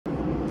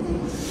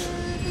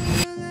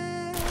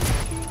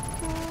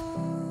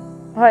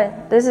Hi,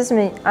 this is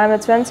me. I'm a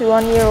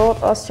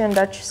 21-year-old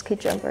Austrian-Dutch ski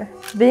jumper.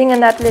 Being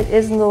an athlete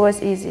isn't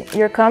always easy.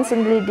 You're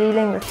constantly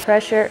dealing with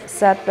pressure,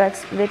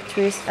 setbacks,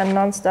 victories and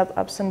non-stop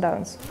ups and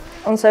downs.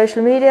 On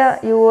social media,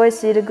 you always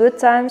see the good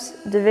times,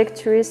 the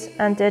victories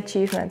and the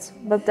achievements,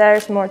 but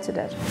there's more to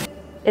that.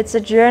 It's a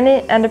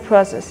journey and a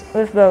process,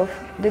 with both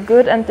the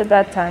good and the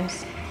bad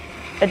times.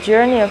 A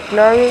journey of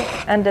glory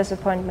and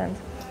disappointment.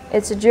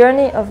 It's a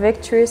journey of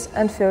victories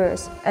and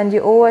failures, and you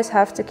always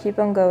have to keep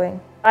on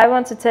going. I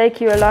want to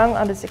take you along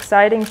on this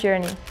exciting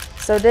journey.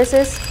 So this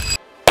is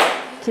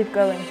Keep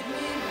Going.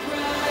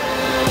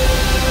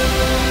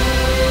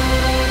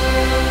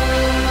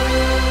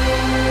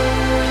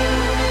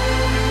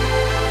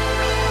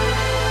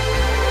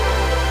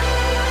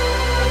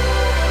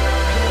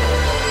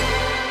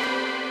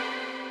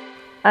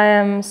 I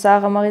am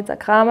Sara Marita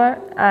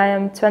Kramer. I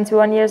am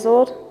 21 years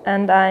old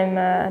and I'm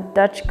a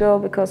Dutch girl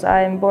because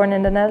I am born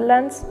in the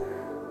Netherlands.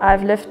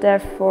 I've lived there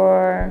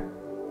for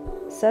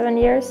 7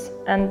 years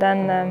and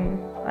then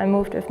I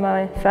moved with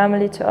my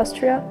family to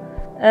Austria.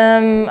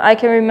 I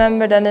can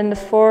remember that in the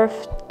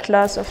 4th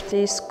class of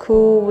the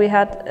school we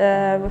had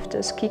with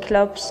the ski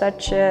club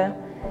such a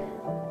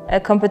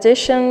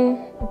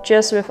competition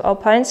just with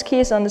alpine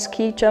skis on the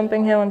ski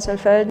jumping hill in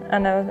Saalfeld,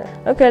 and I was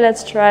like, okay,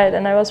 let's try it,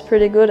 and I was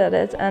pretty good at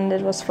it and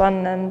it was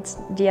fun, and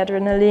the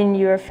adrenaline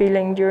you are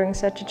feeling during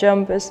such a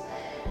jump is,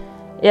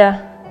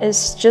 yeah,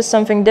 it's just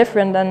something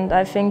different, and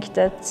I think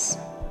that's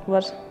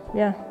what,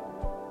 yeah,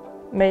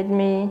 made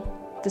me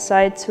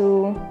decide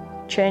to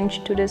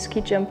change to the ski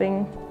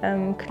jumping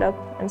club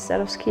instead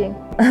of skiing.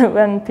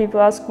 When people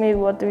ask me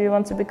what do you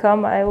want to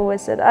become, I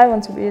always said I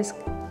want to be a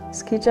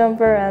ski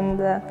jumper and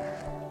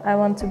I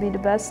want to be the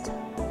best.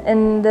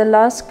 In the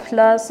last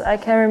class I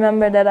can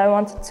remember that I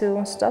wanted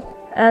to stop,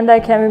 and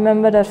I can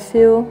remember that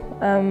Phil,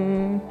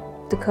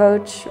 the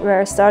coach where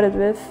I started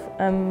with,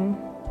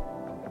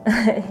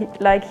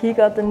 he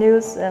got the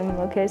news,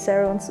 okay,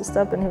 Sarah wants to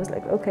stop, and he was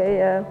like,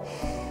 okay,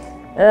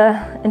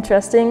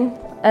 interesting.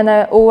 And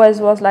I always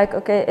was like,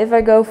 okay, if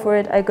I go for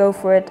it, I go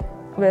for it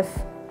with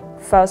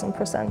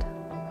 1000%.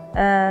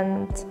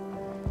 And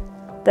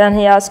then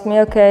he asked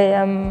me, okay,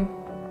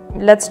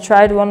 let's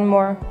try it one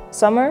more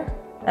summer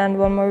and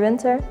one more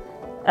winter,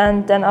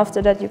 and then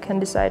after that you can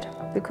decide.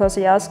 Because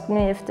he asked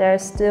me if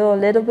there's still a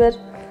little bit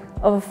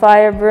of a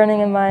fire burning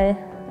in my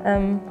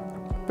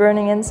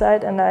burning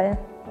inside, and I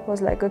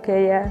was like,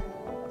 okay, yeah,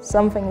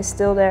 something is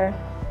still there,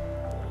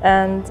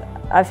 and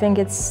I think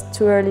it's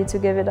too early to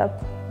give it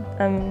up.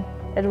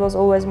 It was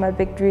always my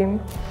big dream,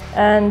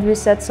 and we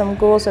set some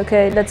goals.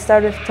 Okay, let's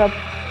start with top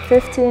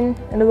 15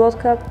 in the World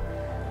Cup,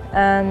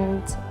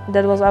 and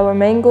that was our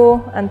main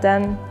goal, and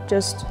then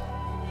just,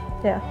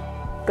 yeah,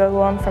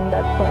 go on from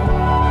that point.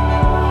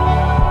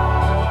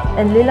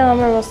 And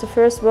Lillehammer was the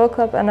first World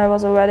Cup and I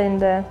was already in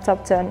the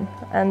top 10,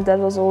 and that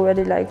was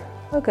already like,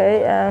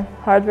 okay,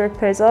 hard work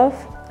pays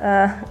off,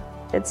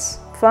 it's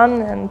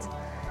fun and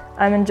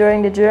I'm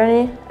enjoying the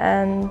journey,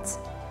 and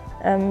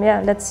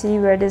yeah, let's see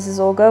where this is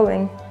all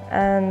going.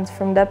 And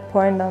from that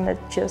point on it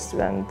just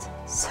went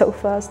so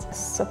fast.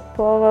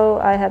 Sapporo,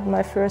 I had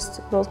my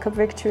first World Cup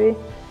victory.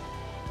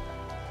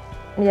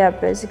 Yeah,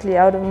 basically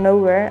out of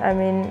nowhere. I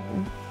mean,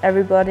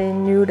 everybody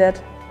knew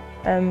that.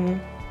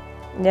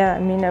 Yeah, I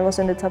mean, I was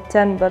in the top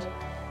 10, but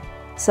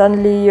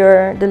suddenly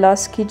you're the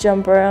last ski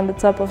jumper on the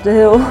top of the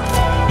hill.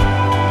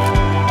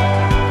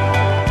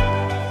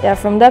 Yeah,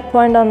 from that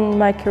point on,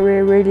 my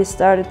career really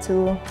started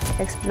to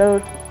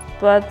explode.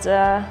 But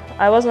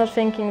I was not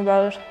thinking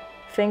about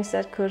things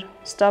that could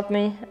stop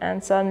me,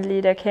 and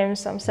suddenly there came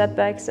some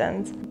setbacks,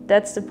 and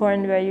that's the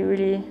point where you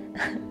really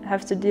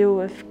have to deal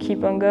with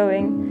keep on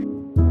going.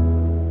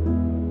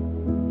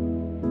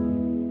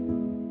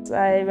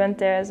 I went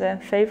there as a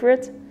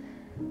favorite,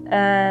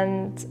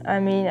 and I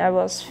mean, I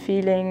was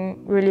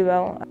feeling really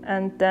well.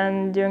 And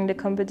then during the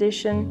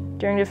competition,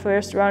 during the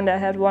first round, I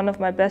had one of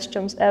my best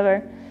jumps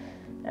ever,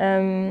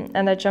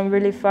 and I jumped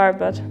really far,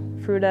 but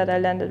through that I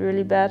landed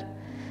really bad.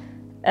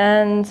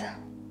 And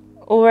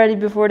already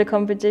before the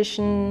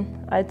competition,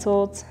 I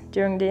told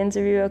during the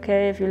interview,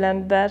 okay, if you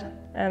land bad,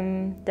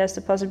 there's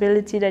the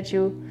possibility that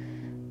you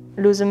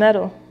lose a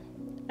medal.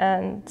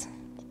 And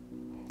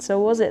so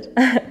was it.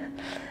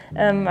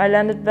 I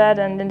landed bad,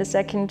 and in the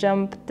second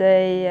jump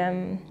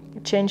they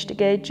changed the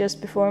gate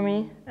just before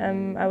me.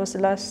 I was the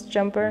last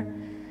jumper,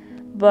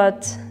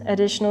 but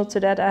additional to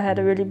that I had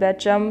a really bad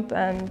jump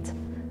and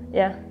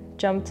yeah,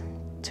 jumped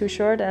too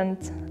short and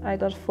I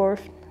got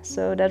 4th.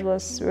 So that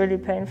was really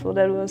painful.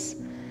 That was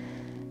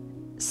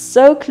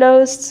so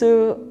close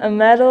to a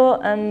medal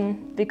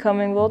and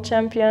becoming world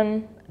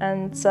champion,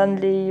 and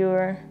suddenly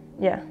you're,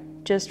 yeah,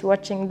 just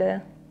watching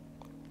the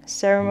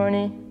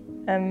ceremony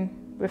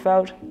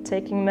without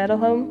taking medal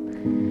home.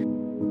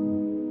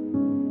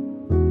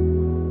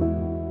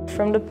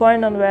 From the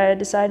point on where I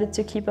decided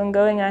to keep on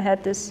going, I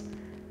had this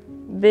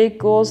big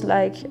goals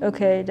like,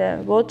 okay,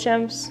 the world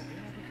champs,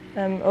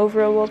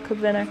 overall World Cup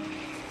winner,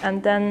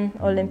 and then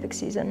Olympic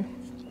season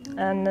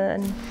and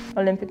an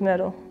Olympic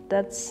medal.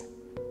 That's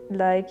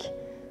like,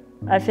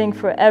 I think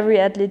for every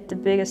athlete, the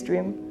biggest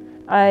dream.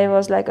 I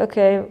was like,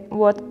 okay,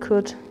 what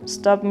could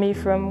stop me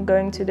from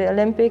going to the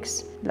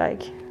Olympics?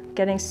 Like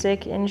getting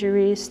sick,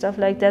 injuries, stuff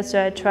like that.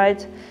 So I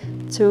tried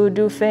to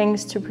do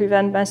things to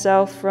prevent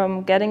myself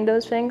from getting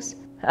those things.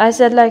 I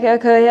said like,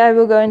 okay, I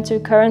will go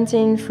into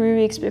quarantine 3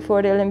 weeks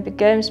before the Olympic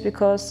Games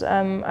because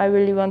I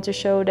really want to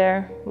show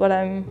there what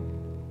I'm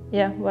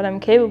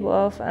capable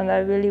of, and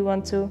I really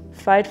want to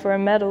fight for a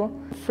medal.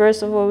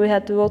 First of all, we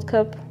had the World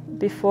Cup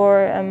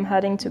before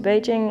heading to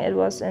Beijing. It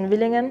was in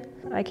Willingen.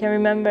 I can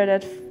remember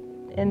that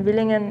in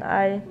Willingen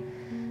I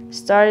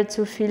started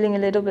to feeling a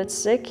little bit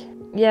sick.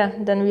 Yeah,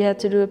 then we had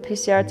to do a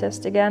PCR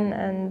test again,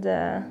 and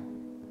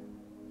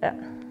yeah,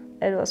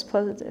 it was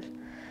positive.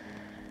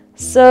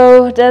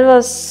 So that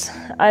was,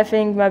 I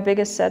think, my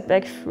biggest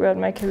setback throughout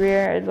my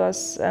career. It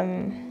was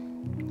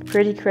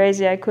pretty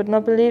crazy. I could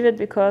not believe it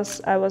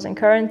because I was in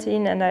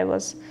quarantine and I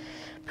was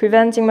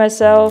preventing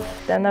myself.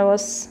 Then I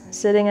was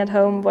sitting at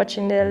home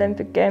watching the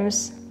Olympic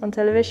Games on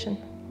television.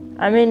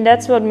 I mean,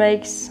 that's what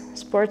makes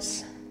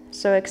sports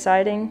so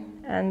exciting,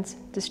 and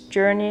this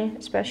journey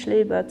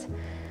especially, but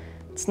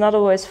it's not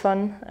always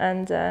fun,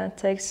 and it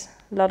takes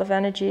a lot of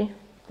energy.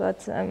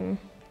 But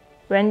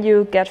when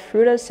you get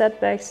through those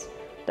setbacks,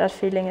 that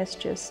feeling is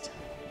just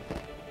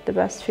the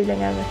best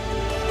feeling ever.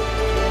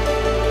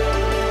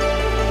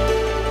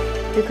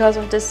 Because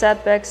of the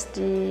setbacks,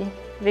 the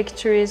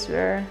victories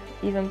were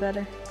even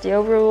better. The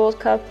overall World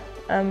Cup,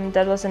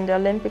 that was in the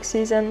Olympic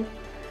season,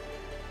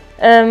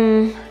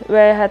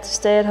 where I had to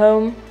stay at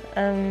home.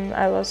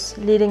 I was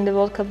leading the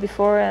World Cup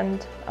before,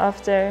 and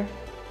after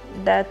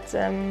that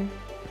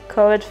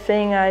COVID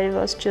thing, I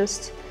was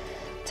just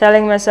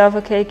telling myself,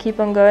 okay, keep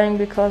on going,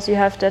 because you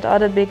have that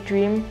other big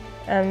dream,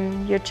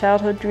 your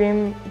childhood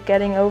dream,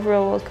 getting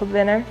overall World Cup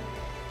winner,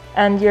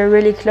 and you're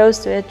really close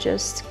to it.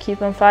 Just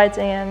keep on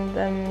fighting,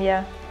 and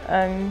yeah,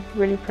 I'm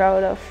really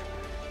proud of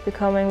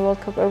becoming World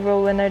Cup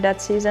overall winner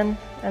that season,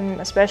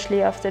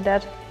 especially after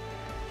that.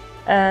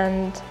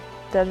 And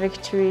that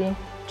victory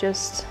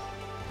just,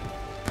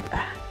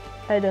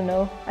 I don't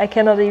know, I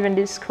cannot even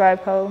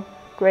describe how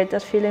great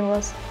that feeling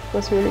was. It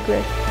was really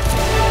great.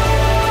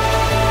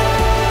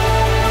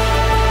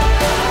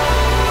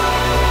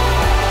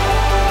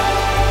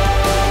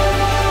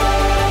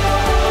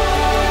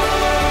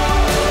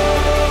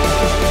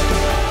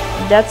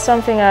 That's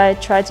something I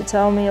try to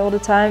tell me all the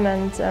time,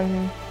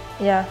 and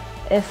yeah,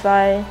 if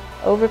I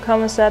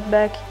overcome a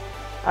setback,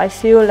 I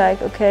feel like,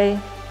 okay,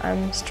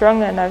 I'm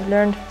strong and I've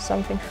learned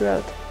something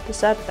throughout the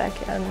setback,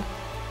 and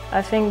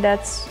I think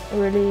that's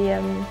really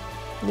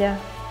yeah,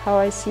 how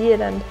I see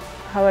it and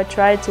how I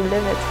try to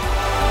live it.